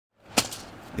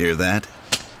Hear that?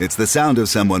 It's the sound of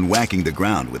someone whacking the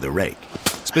ground with a rake.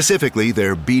 Specifically,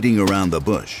 they're beating around the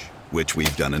bush, which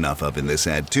we've done enough of in this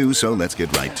ad too, so let's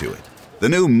get right to it. The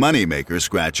new Moneymaker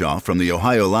scratch-off from the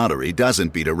Ohio Lottery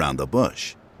doesn't beat around the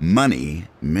bush. Money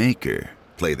Maker.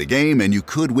 Play the game and you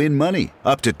could win money,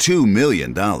 up to $2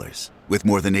 million. With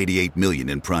more than $88 million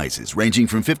in prizes, ranging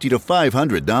from $50 to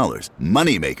 $500,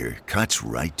 Moneymaker cuts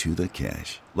right to the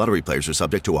cash. Lottery players are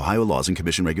subject to Ohio laws and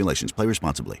commission regulations. Play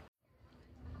responsibly.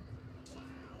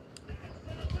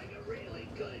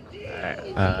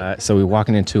 So we're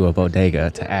walking into a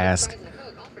bodega to ask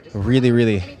a really,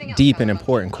 really deep and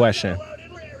important question.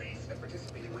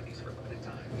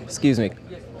 Excuse me.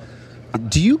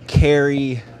 Do you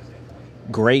carry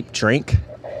grape drink?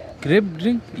 Grape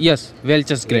drink? Yes,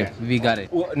 Welch's grape. Yeah. We got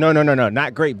it. Well, no,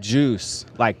 not grape juice.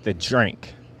 Like the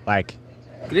drink. Like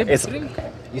Grape drink?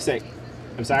 You say?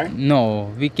 I'm sorry?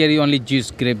 No, we carry only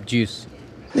juice, grape juice.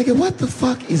 Nigga, what the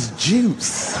fuck is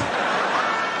juice?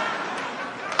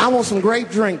 I want some grape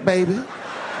drink, baby.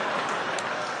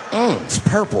 It's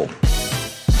purple.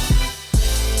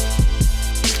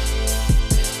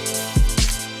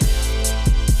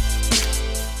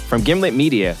 From Gimlet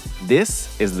Media,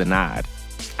 this is The Nod.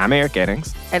 I'm Eric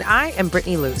Eddings. And I am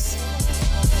Brittany Luce.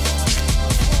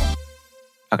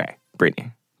 Okay,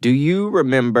 Brittany, do you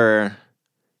remember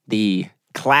the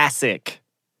classic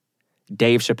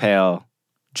Dave Chappelle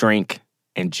drink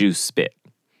and juice spit?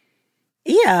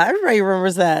 Yeah, everybody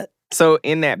remembers that. So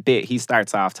in that bit, he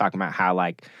starts off talking about how,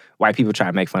 like, white people try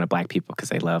to make fun of black people because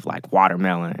they love, like,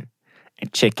 watermelon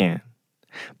and chicken.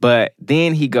 But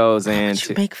then he goes into...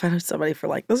 You make fun of somebody for,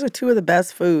 like, those are two of the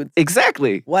best foods.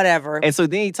 Exactly. Whatever. And so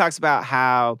then he talks about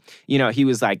how, you know, he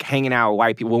was, like, hanging out with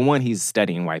white people. Well, one, he's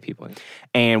studying white people.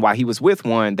 And while he was with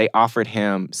one, they offered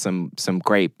him some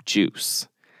grape juice.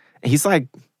 And he's like,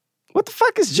 what the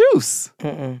fuck is juice?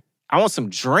 I want some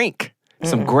drink.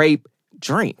 Some grape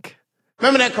drink.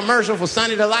 Remember that commercial for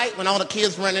Sunny Delight when all the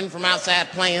kids run in from outside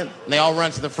playing and they all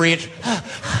run to the fridge?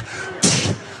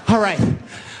 All right,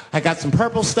 I got some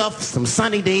purple stuff, some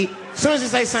Sunny D. As soon as you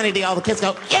say Sunny D, all the kids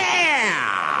go,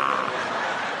 yeah!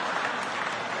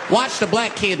 Watch the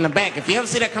black kid in the back. If you ever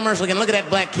see that commercial again, look at that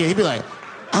black kid. He'd be like,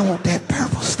 I want that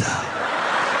purple stuff.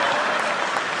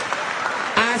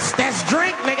 That's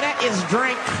drink, nigga. That is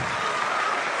drink.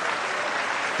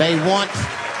 They want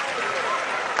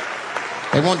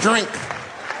drink.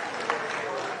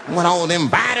 I want all them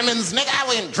vitamins, nigga. I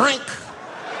want drink.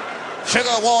 Sugar,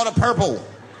 water, purple.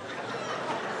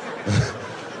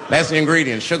 That's the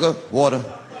ingredient. Sugar, water,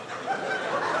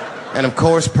 and of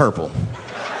course, purple.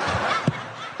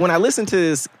 When I listen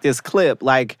to this clip,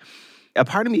 like, a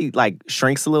part of me, like,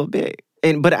 shrinks a little bit.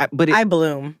 But I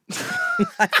bloom.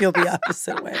 I feel the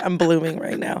opposite way. I'm blooming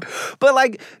right now. But,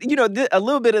 like, you know, a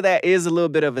little bit of that is a little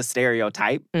bit of a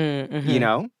stereotype, you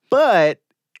know? But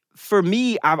for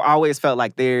me, I've always felt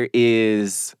like there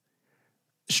is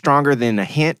stronger than a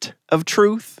hint of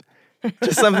truth.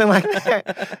 Just something like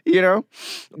that, you know?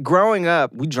 Growing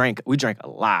up, we drank a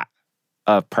lot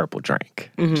of purple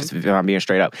drink. Just if I'm being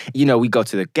straight up. You know, we go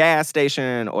to the gas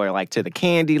station or, like, to the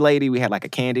candy lady. We had, like, a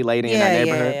candy lady in our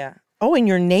neighborhood. Yeah. Oh, in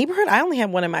your neighborhood? I only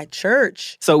had one in my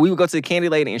church. So we would go to the candy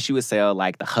lady and she would sell,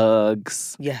 like, the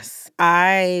hugs. Yes.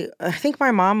 I think my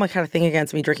mom, like, had a thing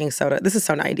against me drinking soda. This is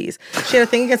so 90s. She had a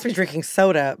thing against me drinking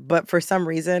soda, but for some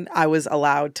reason, I was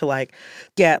allowed to, like,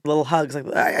 get little hugs. Like,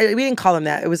 we didn't call them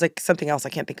that. It was, like, something else. I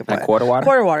can't think of what. Like quarter water?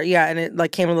 Quarter water, yeah. And it,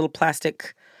 like, came in a little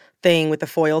plastic thing with the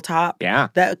foil top. Yeah.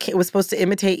 That was supposed to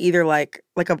imitate either, like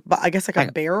a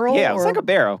barrel. Yeah, it was like a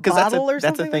barrel. Because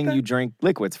that's a thing like you drink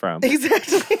liquids from.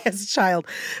 Exactly, as a child.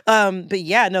 But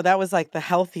yeah, no, that was like the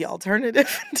healthy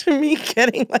alternative to me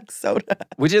getting like soda.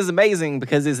 Which is amazing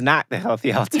because it's not the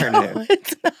healthy alternative. No,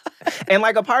 it's not. And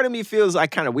like a part of me feels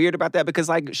like kind of weird about that because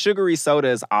like sugary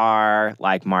sodas are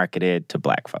like marketed to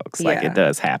black folks. Like it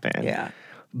does happen. Yeah.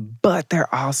 But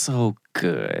they're also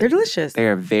good. They're delicious.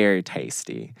 They're very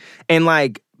tasty. And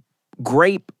like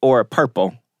grape or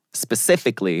purple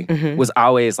specifically was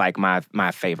always like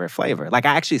my favorite flavor. Like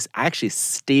I actually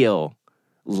still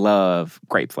love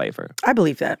grape flavor. I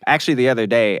believe that. Actually, the other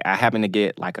day, I happened to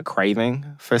get like a craving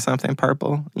for something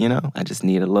purple, you know? I just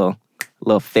need a little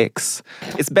fix.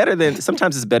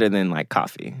 Sometimes it's better than like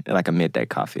coffee, like a midday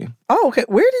coffee. Oh, okay.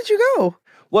 Where did you go?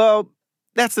 Well,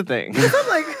 that's the thing. I'm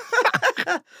like,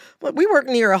 but we work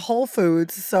near a Whole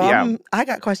Foods, so Yeah. I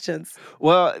got questions.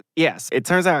 Well, yes, it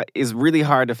turns out it's really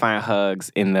hard to find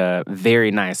hugs in the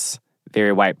very nice,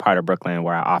 very white part of Brooklyn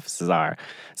where our offices are.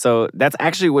 So that's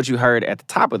actually what you heard at the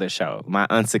top of the show, my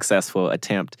unsuccessful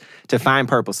attempt to find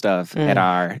purple stuff at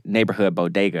our neighborhood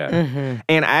bodega.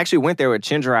 And I actually went there with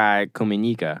Chindarai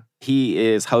Kumanika, He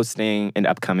is hosting an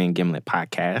upcoming Gimlet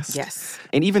podcast. Yes.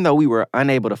 And even though we were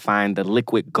unable to find the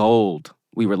liquid gold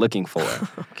we were looking for,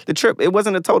 the trip, it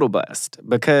wasn't a total bust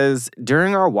because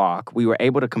during our walk, we were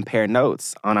able to compare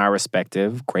notes on our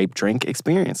respective grape drink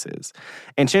experiences.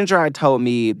 And Chenjerai told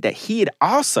me that he had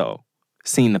also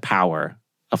seen the power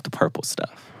of the purple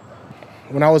stuff.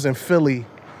 When I was in Philly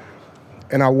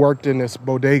and I worked in this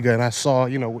bodega and I saw,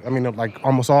 like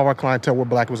almost all of our clientele were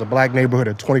black. It was a black neighborhood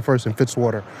at 21st and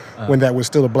Fitzwater when that was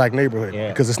still a black neighborhood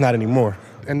because it's not anymore.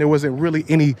 And there wasn't really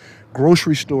any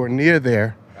grocery store near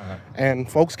there. And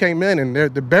folks came in and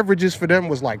the beverages for them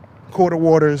was like quarter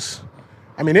waters.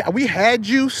 I mean, we had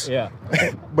juice,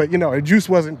 but the juice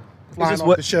wasn't flying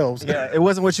off the shelves. Yeah, it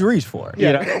wasn't what you reached for.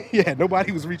 Yeah,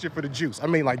 nobody was reaching for the juice. I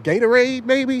mean, like Gatorade,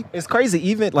 maybe? It's crazy.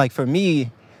 Even like for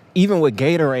me, even with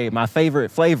Gatorade, my favorite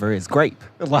flavor is grape.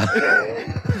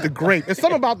 The grape. It's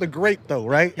something about the grape, though,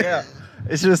 right? Yeah.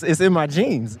 It's in my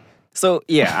genes. So,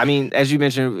 yeah, I mean, as you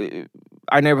mentioned,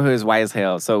 our neighborhood is white as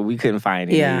hell, so we couldn't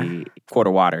find any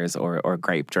quarter waters or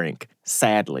grape drink,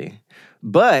 sadly.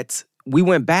 But we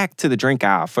went back to the drink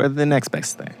aisle for the next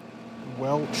best thing.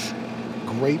 Welch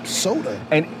grape soda.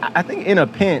 And I think in a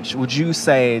pinch, would you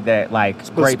say that,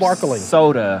 like, grape sparkling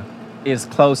soda is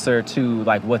closer to,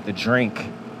 like, what the drink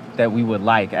that we would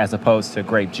like as opposed to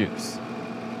grape juice?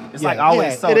 It's like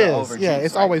always soda over juice. Yeah,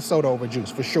 it's always soda over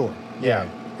juice, for sure. Yeah,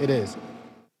 it is.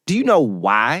 Do you know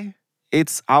why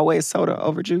it's always soda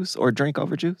over juice or drink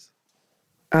over juice?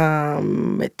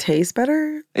 It tastes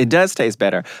better. It does taste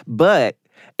better, but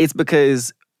it's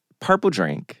because purple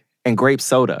drink and grape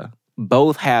soda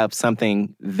both have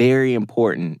something very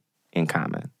important in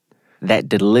common. That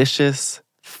delicious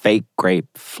fake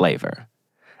grape flavor.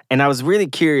 And I was really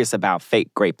curious about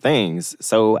fake grape things,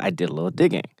 so I did a little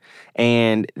digging.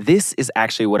 And this is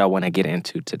actually what I want to get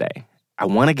into today. I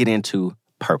want to get into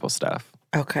purple stuff.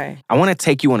 Okay. I want to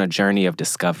take you on a journey of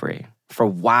discovery for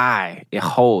why it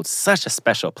holds such a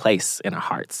special place in our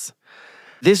hearts.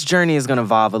 This journey is going to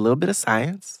involve a little bit of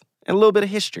science and a little bit of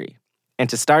history. And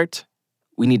to start,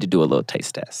 we need to do a little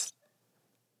taste test.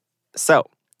 So,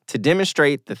 to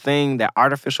demonstrate the thing that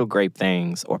artificial grape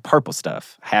things or purple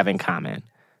stuff have in common,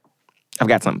 I've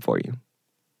got something for you.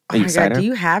 Are you excited? God,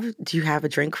 do you have a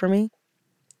drink for me?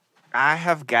 I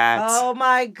have got Oh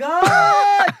my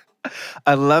God.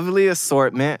 a lovely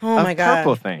assortment of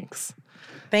purple things.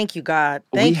 Thank you, God.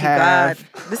 Thank you, God.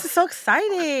 This is so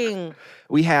exciting.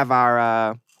 We have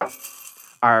our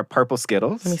purple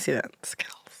Skittles. Let me see that.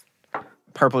 Skittles.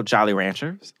 Purple Jolly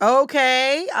Ranchers.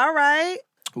 Okay. All right.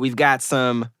 We've got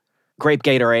some grape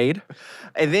Gatorade.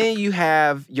 And then you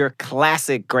have your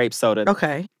classic grape soda.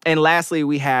 Okay. And lastly,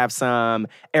 we have some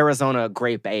Arizona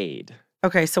Grape Aid.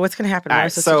 Okay, so what's going to happen? All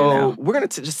right, so we're going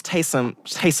to just taste some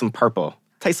purple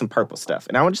stuff.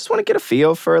 And I just want to get a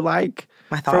feel for, like...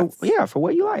 My thoughts? For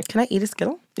what you like. Can I eat a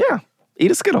Skittle? Yeah, eat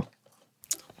a Skittle.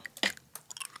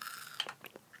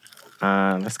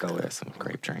 Let's go with some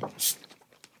grape drink.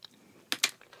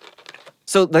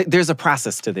 So there's a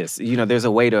process to this. There's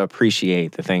a way to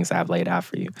appreciate the things I've laid out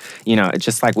for you. It's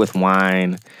just like with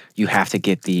wine, you have to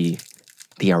get the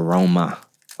aroma,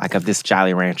 like of this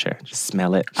Jolly Rancher. Just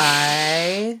smell it.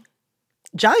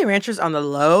 Jolly Rancher's on the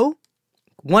low.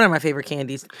 One of my favorite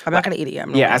candies. I'm not going to eat it yet.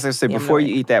 As I said, before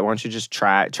you eat that, why don't you just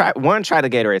try the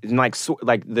Gatorade. And like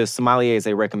the sommeliers,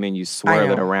 they recommend you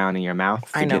swirl it around in your mouth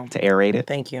to aerate it.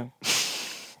 Thank you.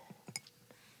 It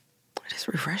is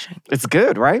refreshing. It's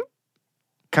good, right?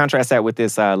 Contrast that with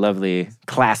this lovely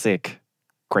classic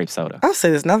grape soda. I'll say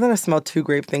this. Nothing to smell two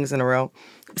grape things in a row.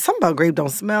 Something about grape don't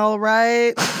smell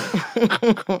right.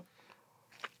 Oh,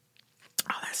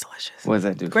 that's delicious. What does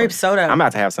that do? Grape soda. I'm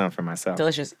about to have some for myself.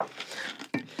 Delicious.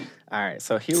 All right,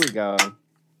 so here we go.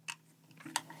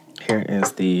 Here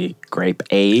is the Grape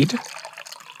Aid.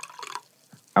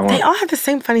 They all have the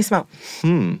same funny smell.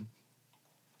 Ooh.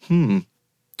 Can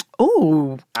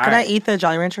I eat the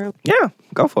Jolly Rancher? Yeah,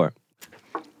 go for it.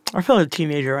 I feel like a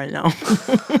teenager right now.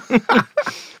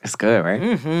 It's good, right?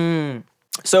 Mm-hmm.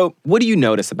 So what do you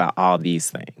notice about all these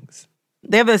things?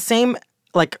 They have the same,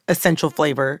 essential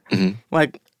flavor. Mm-hmm.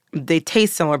 They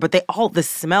taste similar, but the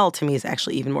smell to me is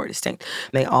actually even more distinct.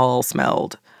 They all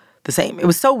smelled the same. It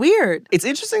was so weird. It's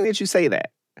interesting that you say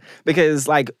that because,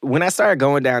 when I started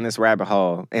going down this rabbit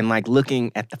hole and,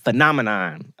 looking at the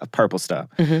phenomenon of purple stuff,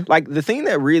 the thing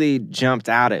that really jumped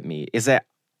out at me is that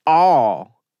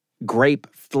all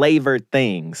grape-flavored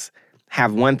things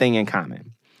have one thing in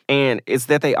common. And it's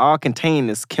that they all contain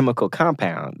this chemical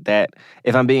compound that,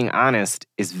 if I'm being honest,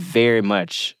 is very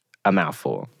much a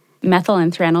mouthful.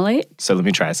 Methylantranolate. So let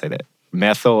me try to say that.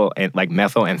 methyl and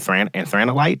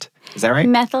anthranilate. Is that right?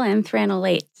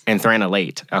 Methylanthranilate.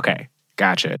 Anthranilate. Okay.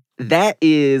 Gotcha. That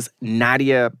is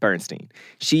Nadia Bernstein.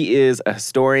 She is a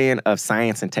historian of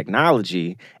science and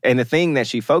technology, and the thing that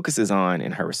she focuses on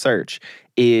in her research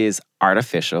is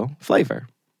artificial flavor.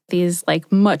 These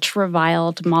like much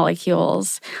reviled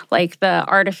molecules, like the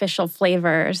artificial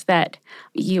flavors that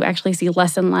you actually see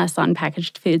less and less on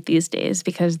packaged food these days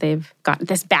because they've got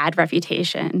this bad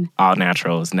reputation. All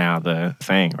natural is now the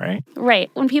thing, right?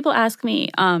 Right. When people ask me,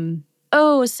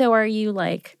 so are you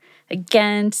like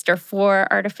against or for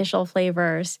artificial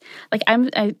flavors? Like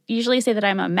I usually say that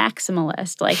I'm a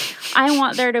maximalist. Like I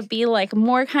want there to be like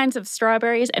more kinds of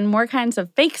strawberries and more kinds of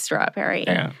fake strawberry.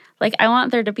 Yeah. Like I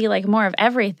want there to be like more of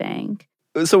everything.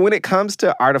 So when it comes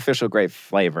to artificial grape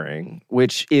flavoring,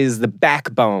 which is the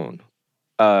backbone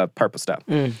of Purple Stuff,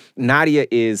 Nadia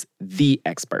is the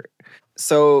expert.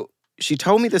 So she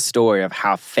told me the story of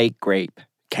how fake grape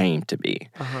came to be.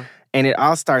 And it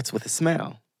all starts with a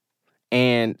smell.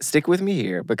 And stick with me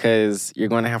here because you're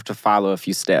going to have to follow a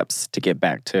few steps to get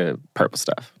back to Purple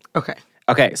Stuff. Okay.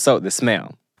 Okay, so the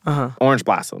smell. Orange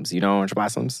blossoms. You know orange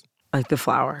blossoms? Like the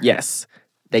flower. Yes.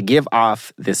 They give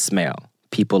off this smell.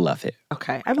 People love it.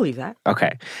 Okay, I believe that.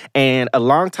 Okay. And a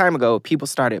long time ago, people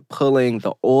started pulling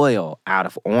the oil out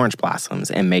of orange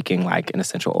blossoms and making like an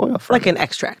essential oil from Like it. an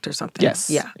extract or something. Yes.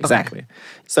 Yeah. Exactly. Okay.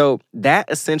 So that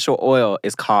essential oil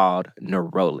is called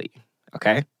neroli.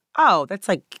 Okay? Oh, that's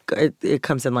like, it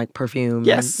comes in like perfume.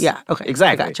 Yes. And, yeah, okay.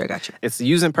 Exactly. I gotcha. It's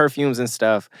used in perfumes and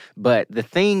stuff. But the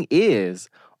thing is,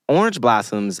 orange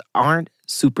blossoms aren't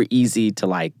super easy to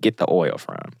like get the oil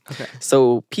from. Okay.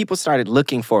 So people started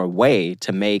looking for a way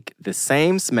to make the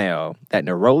same smell, that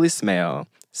neroli smell,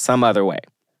 some other way.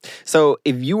 So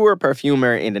if you were a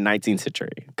perfumer in the 19th century,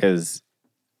 because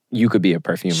you could be a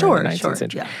perfumer in the 19th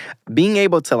century, being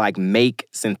able to like make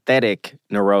synthetic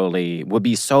neroli would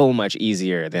be so much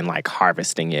easier than like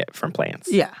harvesting it from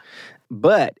plants. Yeah.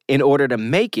 But in order to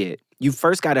make it, you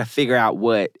first got to figure out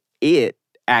what it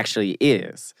actually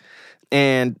is.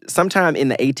 And sometime in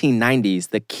the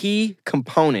 1890s, the key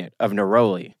component of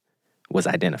neroli was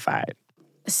identified.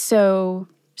 So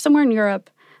somewhere in Europe,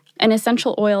 an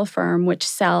essential oil firm which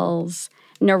sells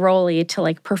neroli to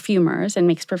like perfumers and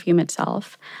makes perfume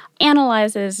itself,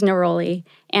 analyzes neroli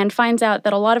and finds out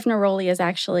that a lot of neroli is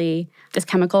actually this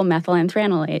chemical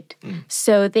methylanthranilate.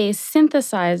 So they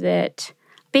synthesize it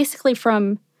basically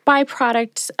from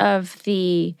byproducts of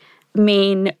the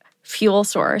main fuel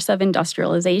source of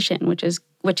industrialization, which is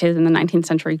in the 19th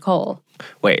century coal.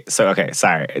 Wait, so okay,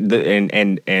 sorry,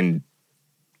 and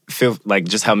feel like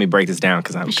just help me break this down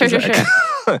because I'm Sure.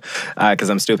 because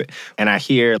I'm stupid, and I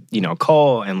hear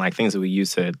coal and like things that we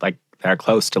use to like that are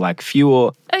close to like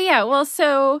fuel. Oh yeah, well,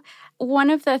 so one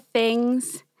of the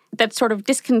things that's sort of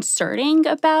disconcerting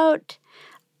about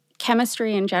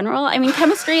chemistry in general, I mean,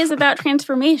 chemistry is about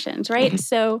transformations, right?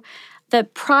 So the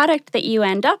product that you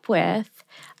end up with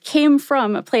came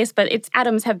from a place, but its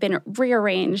atoms have been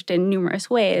rearranged in numerous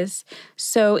ways.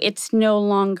 So it's no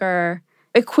longer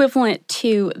equivalent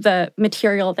to the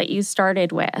material that you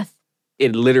started with.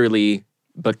 It literally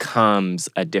becomes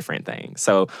a different thing.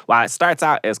 So while it starts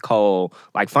out as coal,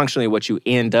 like functionally what you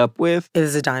end up with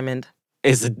is a diamond.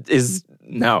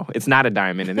 No, it's not a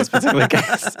diamond in this particular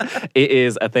case. It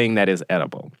is a thing that is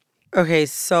edible. Okay,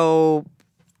 so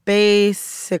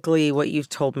basically what you've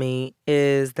told me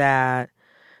is that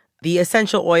the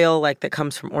essential oil that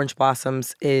comes from orange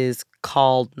blossoms is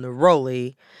called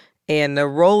neroli, and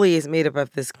neroli is made up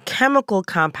of this chemical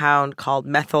compound called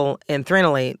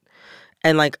methylanthranilate.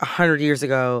 And 100 years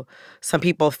ago, some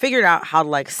people figured out how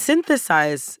to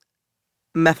synthesize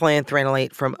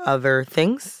methylanthranilate from other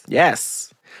things.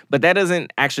 Yes, but that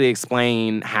doesn't actually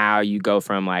explain how you go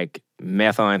from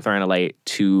methylanthranilate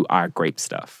to our grape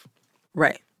stuff.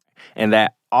 Right. And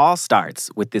that all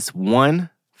starts with this one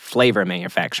flavor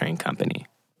manufacturing company.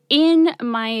 In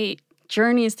my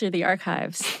journeys through the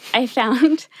archives, I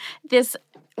found this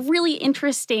really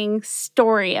interesting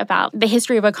story about the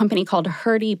history of a company called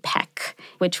Hurdy Peck,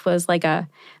 which was a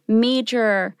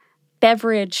major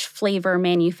beverage flavor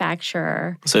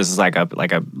manufacturer. So this is like a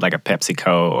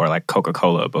PepsiCo or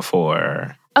Coca-Cola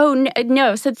before. Oh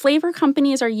no! So flavor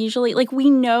companies are usually we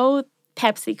know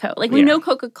PepsiCo, we know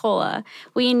Coca-Cola,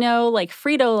 we know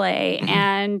Frito-Lay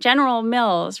and General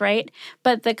Mills, right?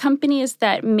 But the companies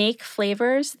that make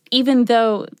flavors, even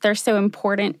though they're so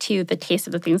important to the taste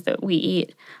of the things that we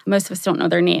eat, most of us don't know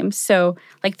their names. So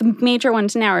the major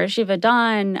ones now are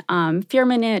Givaudan,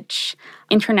 Firmenich,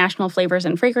 International Flavors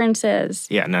and Fragrances.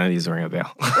 Yeah, none of these ring a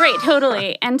bell. Right,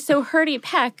 totally. And so Hurdy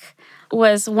Peck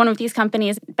was one of these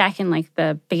companies back in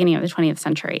the beginning of the 20th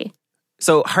century.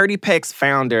 So Hurdy Peck's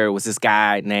founder was this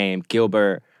guy named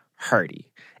Gilbert Hurdy.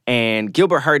 And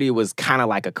Gilbert Hurdy was kind of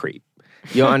like a creep.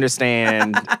 You'll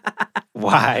understand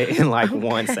why in like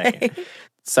 1 second.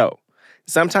 So,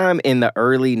 sometime in the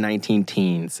early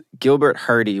 19-teens, Gilbert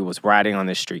Hurdy was riding on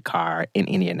this streetcar in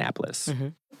Indianapolis.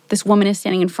 This woman is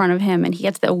standing in front of him, and he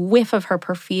gets the whiff of her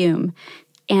perfume,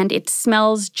 and it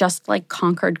smells just like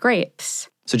Concord grapes.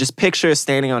 So just picture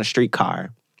standing on a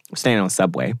streetcar, standing on a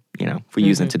subway, if we're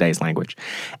using today's language,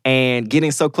 and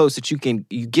getting so close that you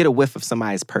get a whiff of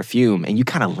somebody's perfume, and you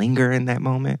kind of linger in that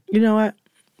moment. You know what?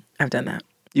 I've done that.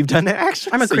 You've done that,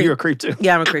 actually? I'm a creep. You're a creep, too?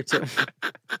 Yeah, I'm a creep, too.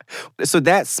 So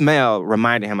that smell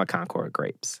reminded him of Concord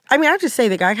grapes. I mean, I have to say,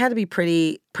 the guy had to be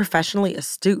pretty professionally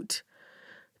astute.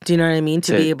 Do you know what I mean?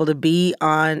 To be able to be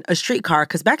on a streetcar.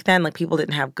 Because back then, like, people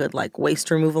didn't have good, like,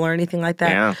 waste removal or anything like that.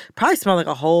 Yeah. Probably smelled like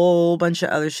a whole bunch of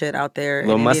other shit out there. A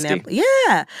little musty.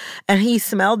 Yeah. And he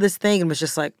smelled this thing and was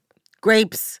just like,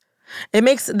 grapes.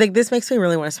 This makes me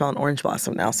really want to smell an orange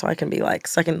blossom now. So I can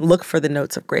look for the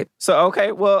notes of grape. So,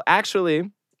 okay, well,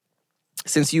 actually,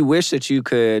 since you wish that you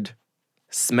could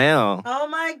smell Oh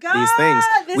my God. these things,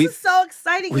 This is so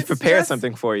exciting. We prepared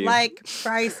something for you. Like,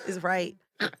 Price is right.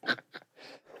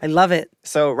 I love it.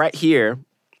 So right here,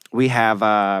 we have,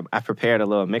 I prepared a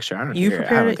little mixture. I don't You hear it. I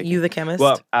prepared don't it? think- You the chemist?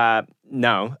 Well,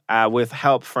 no. With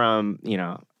help from,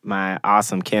 my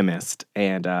awesome chemist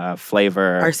and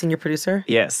flavor. Our senior producer?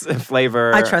 Yes,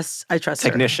 flavor. I trust her.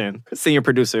 Technician, senior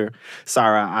producer,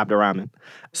 Sarah Abdurrahman.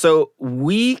 So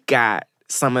we got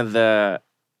some of the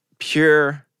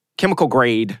pure chemical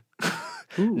grade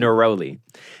neroli.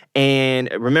 And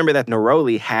remember that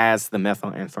neroli has the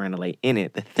methylenthranolate in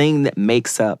it, the thing that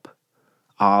makes up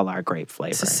all our grape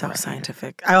flavor. This is so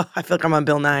scientific. I feel like I'm on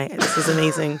Bill Nye. This is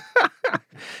amazing.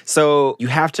 So you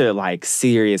have to like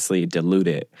seriously dilute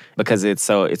it because it's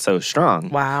so strong.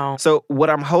 Wow. So what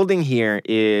I'm holding here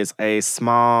is a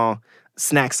small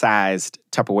snack-sized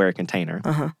Tupperware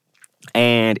container.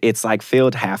 And it's like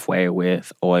filled halfway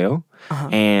with oil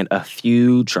and just a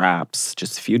few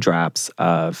drops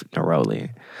of neroli.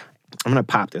 I'm gonna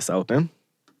pop this open.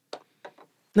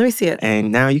 Let me see it.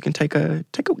 And now you can get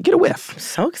a whiff. I'm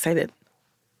so excited.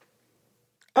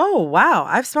 Oh, wow.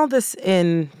 I've smelled this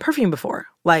in perfume before.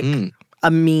 Like, I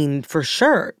mean, for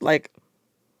sure. Like,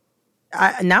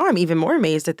 now I'm even more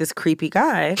amazed at this creepy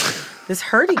guy, this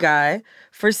Hurdy guy,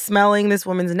 for smelling this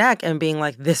woman's neck and being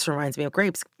like, this reminds me of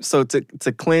grapes. So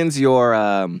to cleanse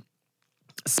your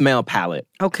smell palette,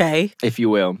 Okay. if you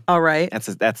will. All right.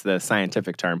 That's the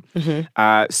scientific term.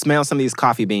 Smell some of these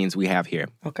coffee beans we have here.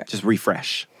 Okay. Just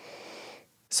refresh.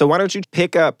 So why don't you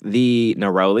pick up the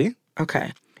neroli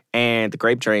Okay. and the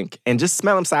grape drink and just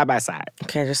smell them side by side.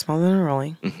 Okay, I just smell the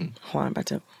neroli. Hold on, I'm about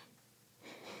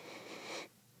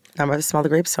to smell the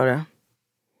grape soda.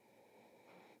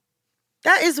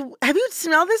 Have you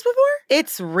smelled this before?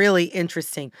 It's really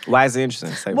interesting. Why is it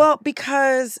interesting? Say- Well,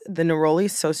 because the neroli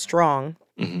is so strong,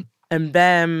 and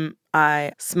then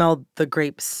I smelled the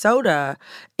grape soda,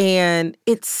 and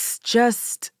it's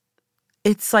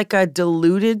like a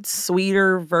diluted,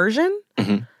 sweeter version.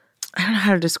 I don't know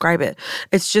how to describe it.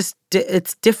 It's just,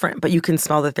 it's different, but you can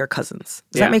smell that they're cousins.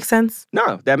 Does that make sense?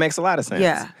 No, that makes a lot of sense.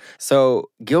 Yeah. So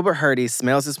Gilbert Hurdy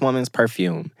smells this woman's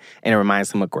perfume and it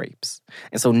reminds him of grapes.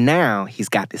 And so now he's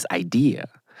got this idea.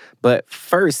 But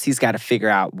first, he's got to figure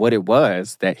out what it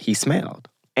was that he smelled.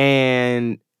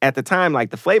 And at the time,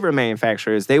 like the flavor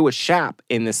manufacturers, they would shop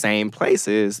in the same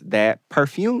places that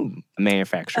perfume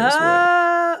manufacturers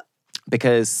would.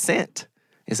 Because scent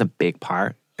is a big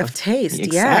part of taste.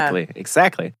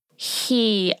 Exactly.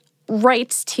 He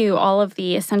writes to all of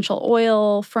the essential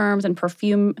oil firms and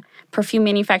perfume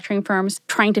manufacturing firms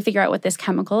trying to figure out what this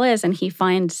chemical is, and he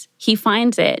finds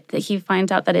it. He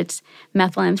finds out that it's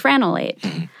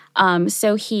methylenthranolate.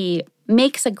 So he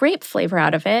makes a grape flavor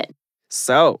out of it.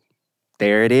 So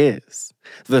there it is,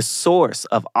 the source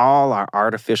of all our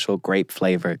artificial grape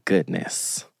flavor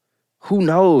goodness. Who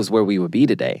knows where we would be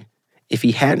today if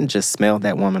he hadn't just smelled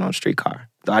that woman on a streetcar.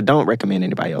 Though I don't recommend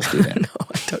anybody else do that. No,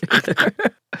 I don't either.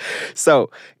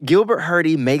 So Gilbert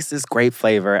Hurdy makes this grape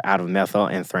flavor out of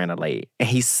methylenthranolate, and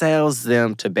he sells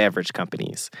them to beverage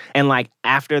companies. And like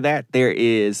after that, there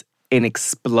is an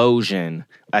explosion,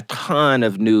 a ton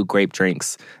of new grape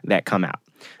drinks that come out.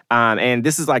 And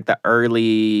this is like the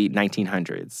early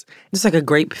 1900s. Just like a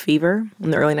grape fever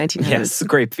in the early 1900s. Yes,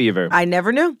 grape fever. I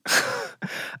never knew.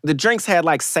 The drinks had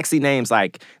like sexy names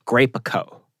like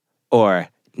Grape-A-Co or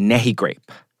Nehi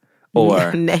Grape or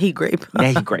Nehi Grape.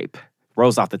 Nehi Grape.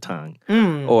 Rolls off the tongue.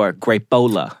 Or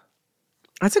Grape-Ola.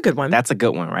 That's a good one. That's a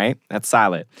good one, right? That's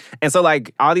solid. And so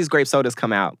like all these grape sodas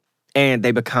come out and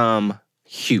they become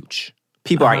huge.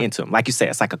 People are into them. Like you said,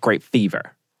 it's like a grape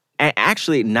fever. And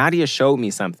actually, Nadia showed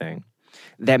me something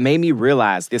that made me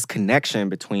realize this connection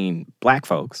between Black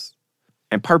folks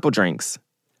and purple drinks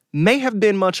may have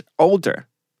been much older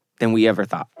than we ever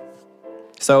thought.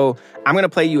 So I'm going to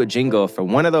play you a jingle for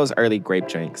one of those early grape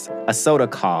drinks, a soda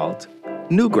called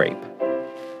New Grape.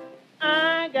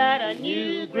 I got a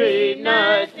new grape,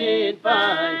 nice and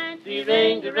fine. 3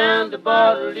 rings around the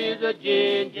bottle is a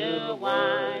ginger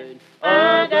wine.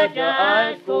 I got your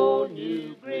ice cold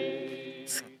new grape.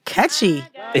 It's catchy.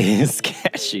 It's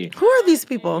catchy. Who are these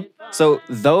people? So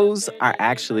those are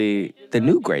actually the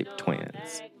New Grape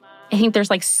twins. I think there's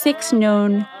like 6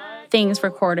 known things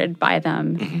recorded by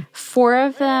them. 4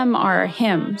 of them are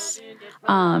hymns,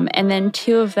 and then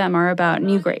 2 of them are about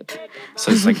New Grape.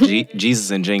 So it's like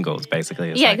Jesus and jingles,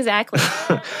 basically. It's Yeah, like, exactly.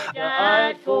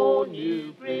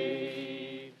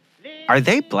 Are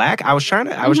they Black?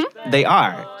 They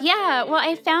are. Yeah, well,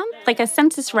 I found like a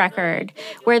census record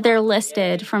where they're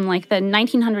listed from like the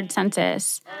 1900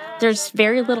 census. There's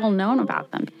very little known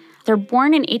about them. They're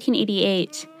born in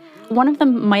 1888. One of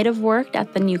them might have worked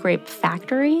at the New Grape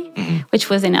factory, which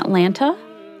was in Atlanta.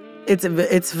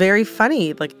 It's very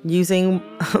funny. Like, using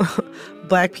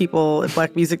Black people and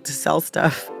Black music to sell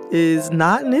stuff is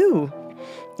not new.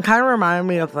 It kind of reminded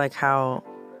me of like how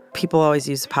people always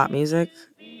use pop music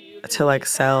to like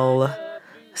sell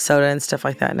soda and stuff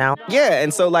like that now. Yeah,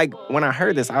 and so like when I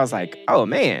heard this, I was like, oh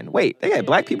man, wait, they had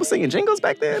Black people singing jingles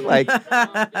back then? Like,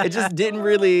 it just didn't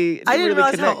really. I didn't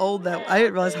realize connect. I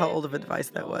didn't realize how old of a device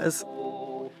that was.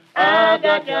 I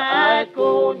got your ice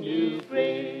cold new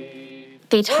grape.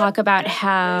 They talk about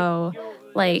how,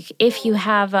 like, if you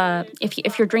have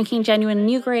if you're drinking genuine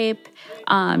New Grape,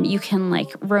 you can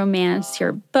like romance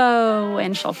your beau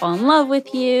and she'll fall in love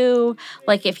with you.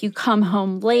 Like, if you come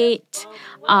home late,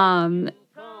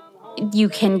 you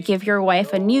can give your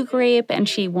wife a New Grape and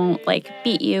she won't like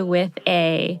beat you with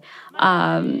a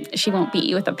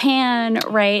pan,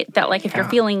 right? That like if you're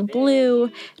feeling blue,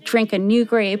 drink a New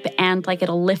Grape and like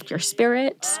it'll lift your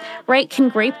spirits, right? Can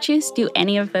grape juice do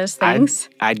any of those things?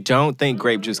 I don't think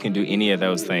grape juice can do any of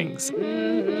those things.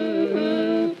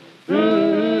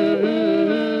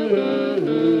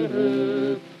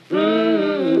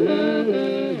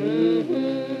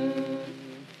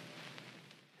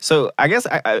 So I guess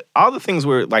all the things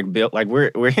we're like built, like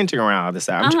we're hinting around all this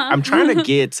out. I'm trying to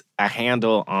get a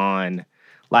handle on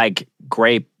like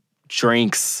grape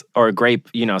drinks or grape,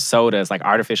 sodas, like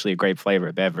artificially grape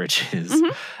flavored beverages,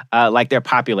 like their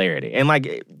popularity. And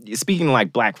like speaking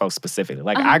like Black folks specifically,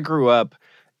 like I grew up,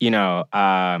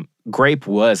 grape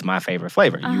was my favorite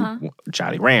flavor.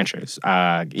 Jolly Ranchers,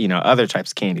 other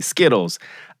types of candy, Skittles.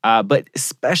 But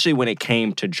especially when it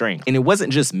came to drink. And it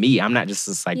wasn't just me. I'm not just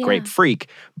this like grape freak,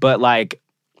 but like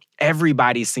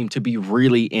everybody seemed to be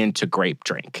really into grape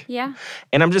drink. Yeah.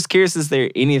 And I'm just curious, is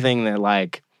there anything that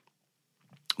like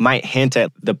might hint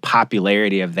at the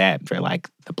popularity of that for like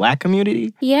the Black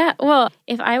community? Yeah. Well,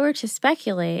 if I were to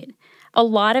speculate, a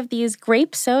lot of these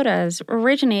grape sodas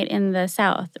originate in the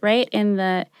South, right? In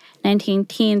the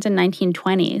 19-teens and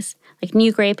 1920s. Like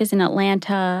New Grape is in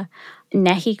Atlanta.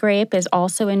 Nehi Grape is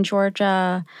also in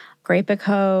Georgia.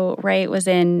 Grape-A-Co, right, was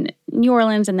in New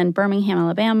Orleans and then Birmingham,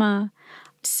 Alabama.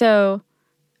 So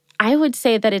I would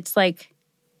say that it's like,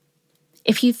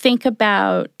 if you think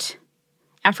about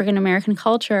African-American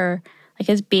culture, like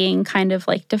as being kind of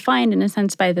like defined in a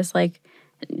sense by this like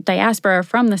diaspora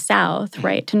from the South,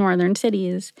 right, to northern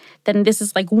cities, then this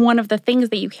is like one of the things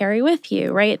that you carry with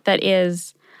you, right, that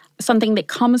is something that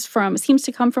seems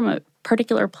to come from a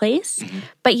particular place,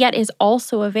 but yet is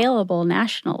also available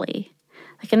nationally.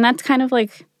 Like, and that's kind of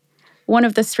like one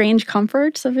of the strange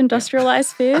comforts of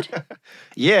industrialized food.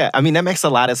 Yeah, I mean, that makes a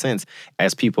lot of sense.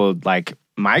 As people like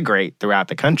migrate throughout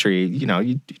the country,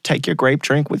 you take your grape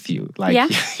drink with you.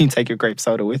 Like, you take your grape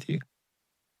soda with you.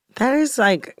 That is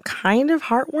like kind of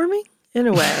heartwarming in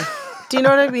a way. Do you know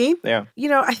what I mean? Yeah.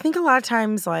 I think a lot of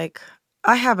times like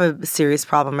I have a serious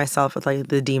problem myself with like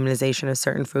the demonization of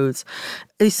certain foods.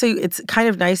 So it's kind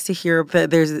of nice to hear that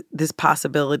there's this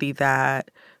possibility that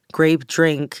grape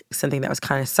drink, something that was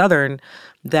kind of Southern,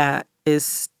 that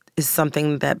is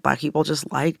something that Black people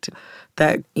just liked,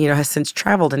 that, has since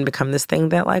traveled and become this thing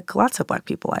that like lots of Black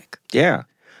people like. Yeah.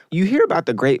 You hear about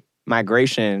the Great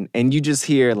Migration and you just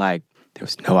hear like, there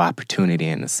was no opportunity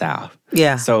in the South.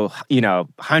 Yeah. So,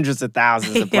 hundreds of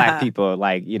thousands of Black people,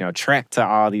 like, trek to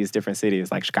all these different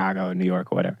cities like Chicago and New York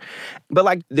or whatever. But,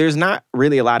 like, there's not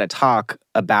really a lot of talk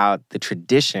about the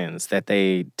traditions that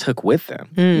they took with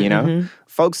them,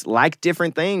 Folks like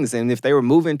different things. And if they were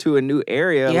moving to a new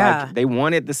area, like, they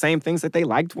wanted the same things that they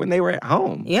liked when they were at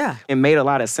home. Yeah. It made a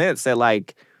lot of sense that,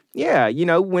 like, Yeah, you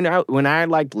know, when I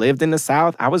like lived in the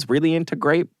South, I was really into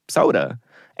grape soda.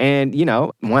 And, you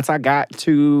know, once I got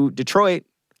to Detroit,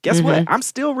 guess what? I'm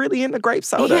still really into grape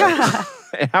soda. Yeah.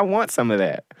 And I want some of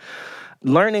that.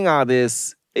 Learning all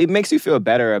this, it makes you feel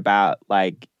better about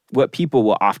like what people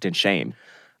will often shame.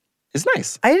 It's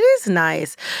nice. It is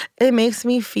nice. It makes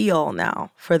me feel now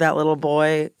for that little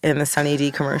boy in the Sunny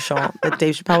D commercial that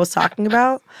Dave Chappelle was talking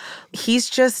about. He's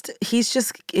just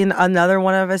in another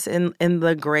one of us in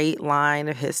the great line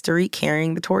of history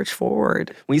carrying the torch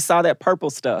forward. We saw that purple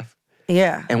stuff.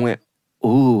 Yeah. And went,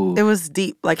 ooh. It was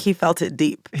deep. Like he felt it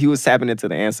deep. He was tapping into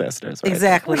the ancestors. Right?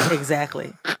 Exactly.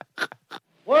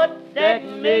 What that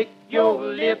make your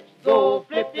lips go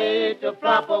flippy to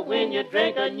flopper when you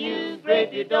drink a new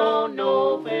grape? You don't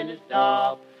know when to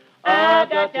stop. I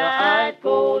got your ice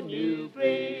cold new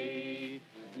grape.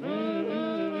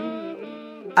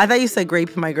 I thought you said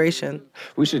grape migration.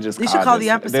 We should just You should call the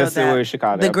episode this that. Is what we should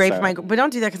call the grape episode. migration. But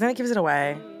don't do that because then it gives it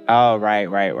away. Oh,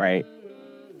 right.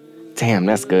 Damn,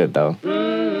 that's good though.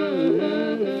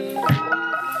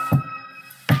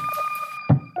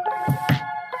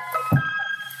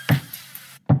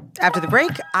 After the break,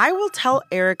 I will tell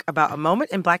Eric about a moment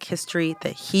in Black history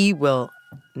that he will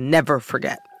never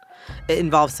forget. It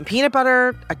involves some peanut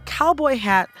butter, a cowboy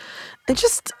hat, and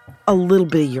just a little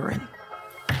bit of urine.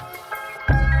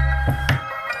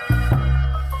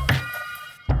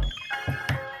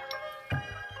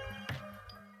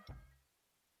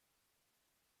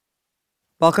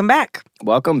 Welcome back.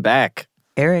 Welcome back.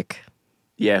 Eric,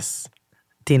 Yes.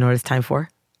 do you know what it's time for?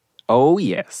 Oh,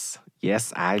 yes.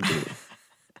 Yes, I do.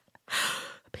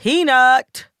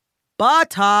 Peanut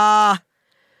butter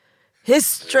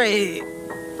history.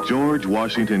 George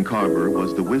Washington Carver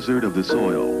was the wizard of the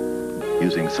soil.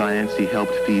 Using science, he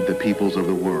helped feed the peoples of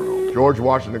the world. George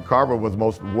Washington Carver was the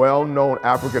most well-known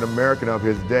African American of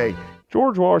his day.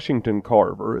 George Washington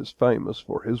Carver is famous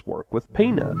for his work with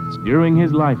peanuts. During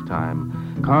his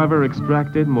lifetime, Carver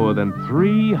extracted more than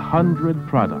 300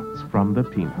 products from the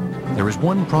peanut. There is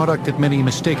one product that many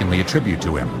mistakenly attribute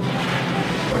to him.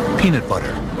 Peanut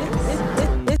butter.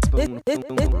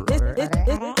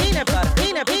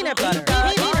 Peanut butter.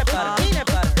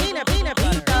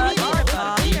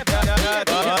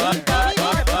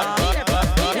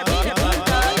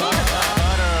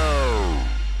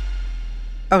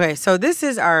 Okay, so this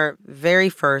is our very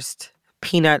first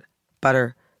peanut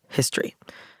butter history.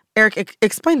 Eric,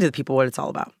 explain to the people what it's all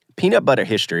about. Peanut butter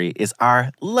history is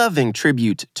our loving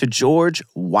tribute to George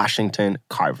Washington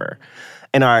Carver,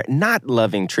 and our not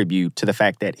loving tribute to the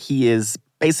fact that he is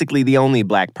basically the only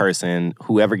Black person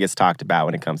who ever gets talked about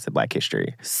when it comes to Black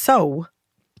history. So,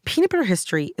 peanut butter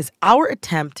history is our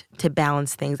attempt to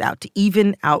balance things out, to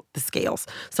even out the scales.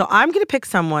 So I'm going to pick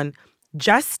someone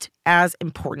just as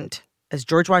important as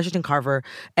George Washington Carver,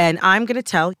 and I'm going to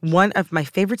tell one of my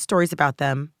favorite stories about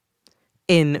them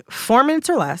in 4 minutes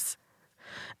or less.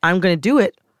 I'm going to do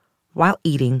it while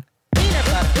eating peanut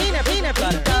butter, peanut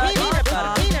butter, peanut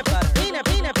butter, peanut butter,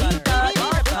 peanut butter,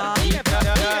 peanut butter, peanut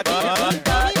butter.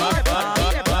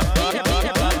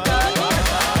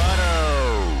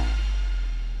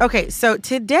 Okay, so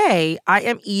today I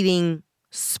am eating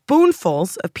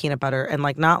spoonfuls of peanut butter, and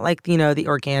like not like, you know, the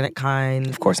organic kind.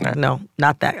 Of course not. No,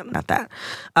 not that.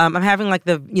 I'm having like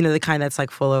the, you know, the kind that's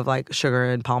like full of like sugar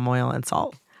and palm oil and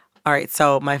salt. All right,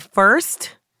 so my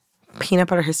first peanut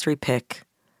butter history pick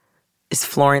is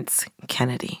Florence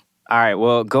Kennedy. All right,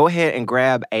 well, go ahead and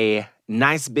grab a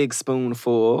nice big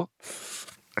spoonful.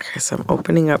 Okay, so I'm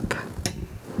opening up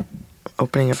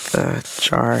the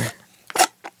jar.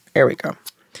 There we go.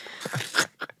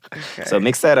 Okay. So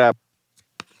mix that up.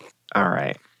 All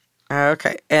right.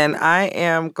 Okay, and I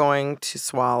am going to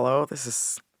swallow. This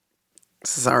is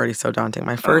already so daunting.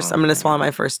 I'm going to swallow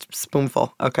my first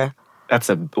spoonful, okay? That's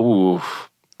ooh.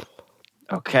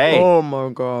 Okay. Oh my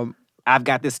God. I've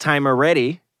got this timer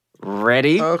ready.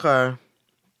 Ready? Okay.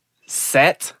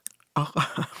 Set.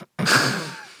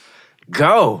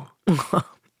 Go.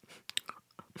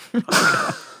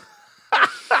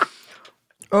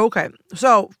 Okay,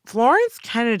 so Florence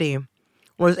Kennedy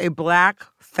was a Black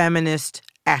feminist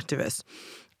activist.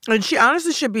 And she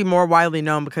honestly should be more widely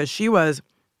known because she was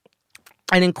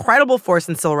an incredible force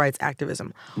in civil rights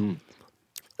activism.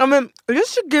 I mean,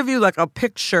 just to give you like a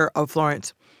picture of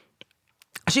Florence,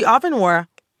 she often wore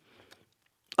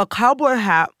a cowboy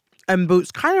hat and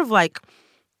boots, kind of like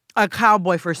a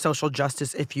cowboy for social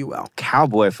justice, if you will.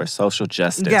 Cowboy for social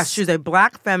justice. Yes, she was a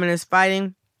Black feminist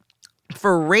fighting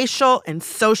for racial and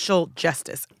social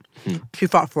justice. She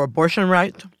fought for abortion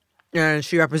rights, and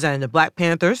she represented the Black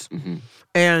Panthers,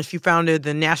 and she founded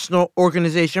the National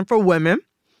Organization for Women,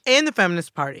 and the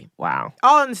Feminist Party. Wow.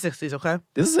 All in the 60s, okay?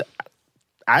 This is...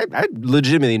 I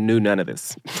legitimately knew none of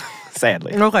this,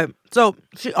 sadly. Okay, so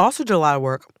she also did a lot of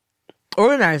work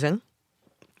organizing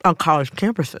on college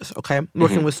campuses, okay?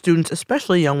 Working with students,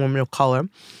 especially young women of color.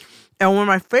 And one of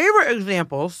my favorite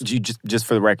examples... You just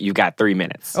for the record, you got 3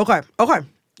 minutes. Okay.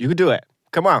 You can do it.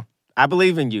 Come on. I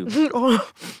believe in you.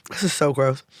 This is so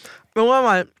gross. And one of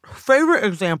my favorite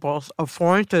examples of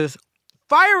Florence's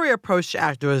fiery approach to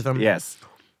activism... Yes.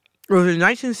 Was in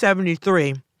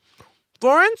 1973...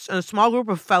 Florence and a small group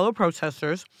of fellow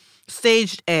protesters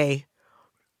staged a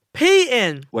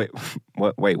pee-in. Wait,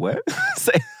 what?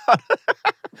 Say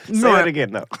it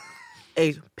again, though.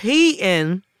 A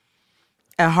pee-in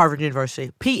at Harvard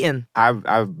University. Pee-in.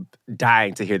 I'm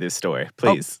dying to hear this story.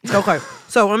 Please. Oh, okay,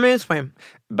 so let me explain.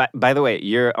 By the way,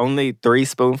 you're only 3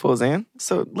 spoonfuls in,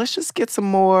 so let's just get some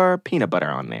more peanut butter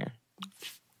on there.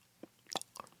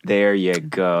 There you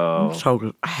go.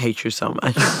 I hate you so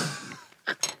much.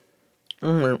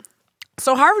 Mm-hmm.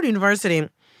 So Harvard University,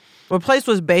 the place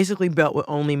was basically built with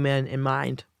only men in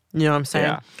mind. You know what I'm saying?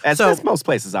 Yeah. As most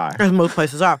places are. As most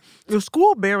places are. The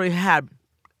school barely had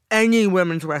any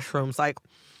women's restrooms. Like,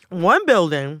 one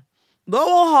building,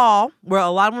 Lowell Hall, where a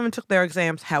lot of women took their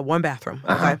exams, had one bathroom.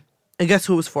 Okay? And guess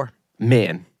who it was for?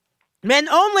 Men. Men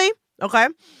only. Okay?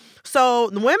 So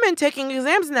the women taking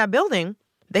exams in that building,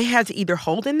 they had to either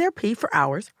hold in their pee for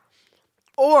hours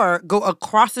or go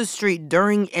across the street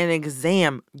during an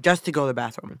exam just to go to the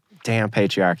bathroom. Damn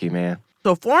patriarchy, man.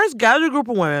 So Florence gathered a group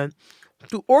of women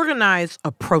to organize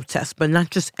a protest, but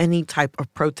not just any type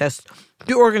of protest.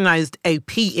 They organized a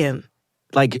pee-in.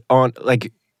 On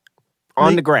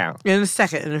the ground. In a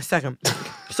second.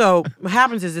 So what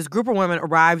happens is this group of women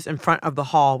arrives in front of the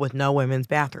hall with no women's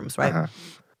bathrooms, right? Uh-huh.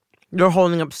 They're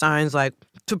holding up signs like,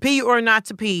 to pee or not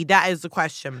to pee, that is the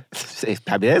question.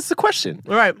 That's the question.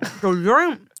 Right. So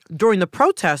during the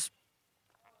protest,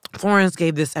 Florence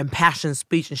gave this impassioned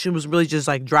speech, and she was really just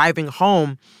like driving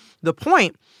home the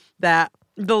point that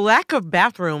the lack of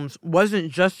bathrooms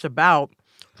wasn't just about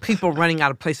people running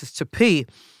out of places to pee.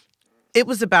 It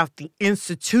was about the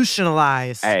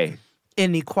institutionalized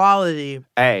inequality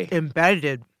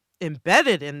embedded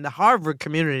in the Harvard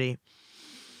community.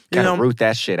 Gotta root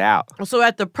that shit out. So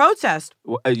at the protest...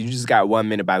 You just got 1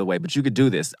 minute, by the way, but you could do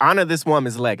this. Honor this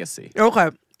woman's legacy. Okay.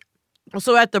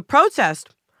 So at the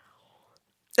protest,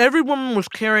 every woman was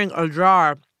carrying a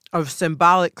jar of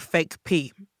symbolic fake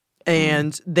pee.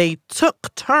 And they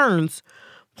took turns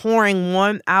pouring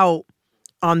one out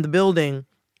on the building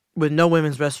with no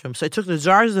women's restroom. So they took the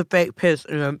jars of fake piss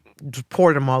and just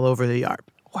poured them all over the yard.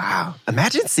 Wow.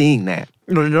 Imagine seeing that.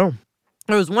 No.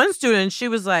 There was one student, she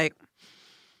was like,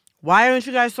 why aren't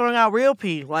you guys throwing out real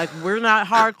pee? Like, we're not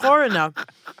hardcore enough.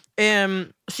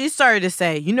 And she started to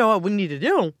say, you know what we need to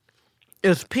do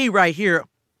is pee right here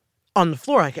on the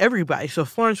floor, like everybody. So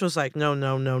Florence was like, no.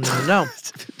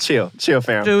 Chill,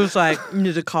 fam. She was like, you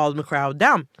need to calm the crowd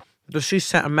down. So she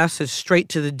sent a message straight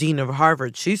to the dean of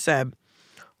Harvard. She said,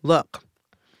 look,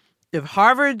 if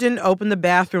Harvard didn't open the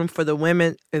bathroom for the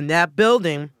women in that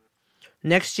building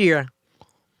next year,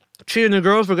 she and the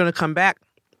girls were going to come back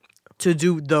to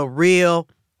do the real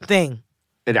thing.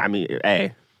 I mean,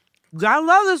 hey. I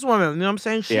love this woman. You know what I'm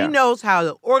saying? She knows how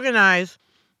to organize,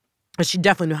 and she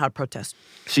definitely knew how to protest.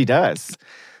 She does.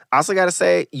 I also got to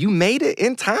say, you made it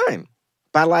in time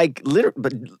by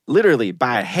literally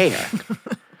by a hair.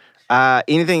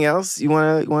 Anything else you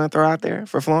want to throw out there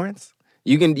for Florence?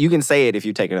 You can say it if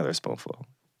you take another spoonful.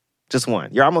 Just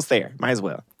one. You're almost there. Might as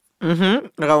well. I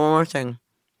got one more thing.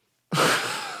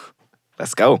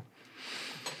 Let's go.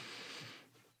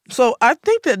 So I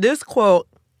think that this quote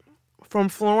from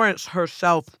Florence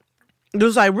herself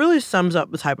just really sums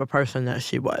up the type of person that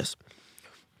she was.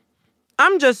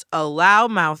 I'm just a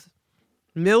loudmouth,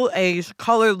 middle-aged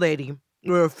colored lady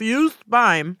with a fused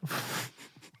spine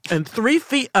and 3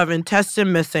 feet of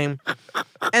intestine missing.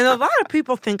 And a lot of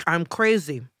people think I'm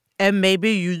crazy. And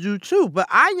maybe you do too. But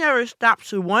I never stopped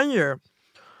to wonder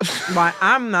why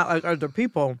I'm not like other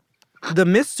people. The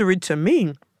mystery to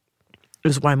me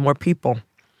is why more people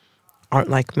aren't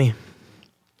like me.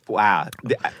 Wow.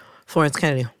 Florence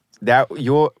Kennedy.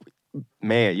 Your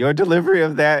delivery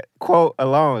of that quote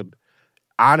alone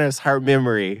honors her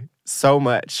memory so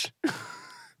much.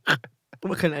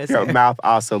 What can I say? Your mouth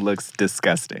also looks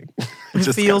disgusting.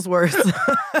 It feels worse.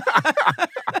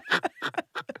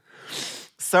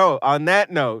 So, on that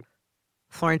note,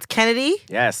 Florence Kennedy.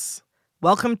 Yes.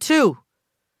 Welcome to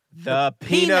the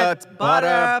Peanut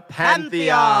Butter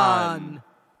Pantheon.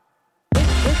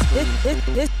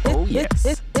 Oh,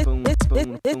 yes. Boom, boom,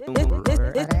 boom, peanut butter,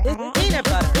 peanut butter, peanut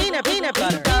butter, peanut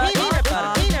butter, peanut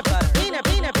butter, peanut butter,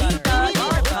 peanut butter.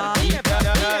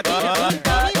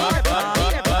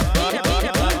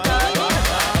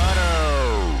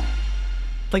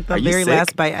 like the Are you very sick?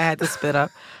 last bite I had to spit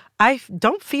up. I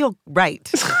don't feel right.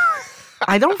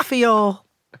 I don't feel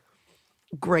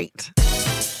great.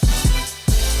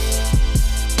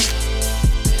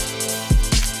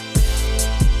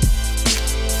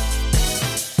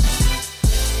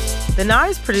 The Knot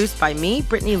is produced by me,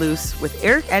 Brittany Luce, with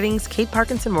Eric Eddings, Kate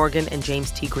Parkinson Morgan, and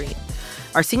James T. Green.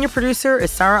 Our senior producer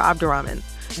is Sarah Abdurrahman.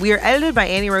 We are edited by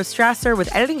Annie Rose Strasser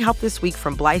with editing help this week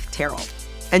from Blythe Terrell.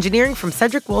 Engineering from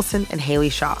Cedric Wilson and Haley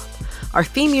Shaw. Our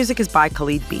theme music is by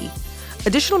Khalid B.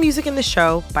 Additional music in the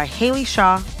show by Haley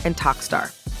Shaw and Talkstar.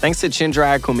 Thanks to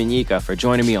Chendraya Kumanyika for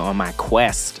joining me on my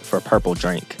quest for Purple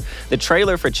Drink. The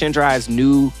trailer for Chendraya's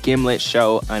new Gimlet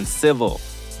show, Uncivil,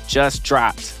 just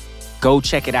dropped. Go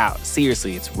check it out.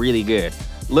 Seriously, it's really good.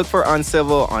 Look for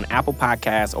Uncivil on Apple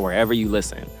Podcasts or wherever you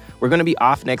listen. We're going to be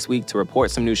off next week to report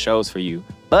some new shows for you,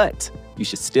 but you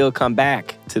should still come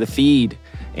back to the feed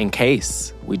in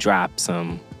case we drop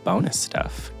some bonus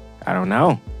stuff. I don't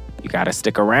know. You got to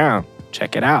stick around.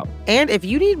 Check it out. And if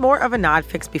you need more of a Nod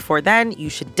fix before then, you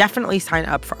should definitely sign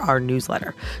up for our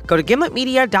newsletter. Go to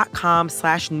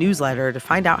gimletmedia.com/newsletter to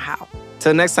find out how.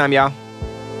 Till next time, y'all.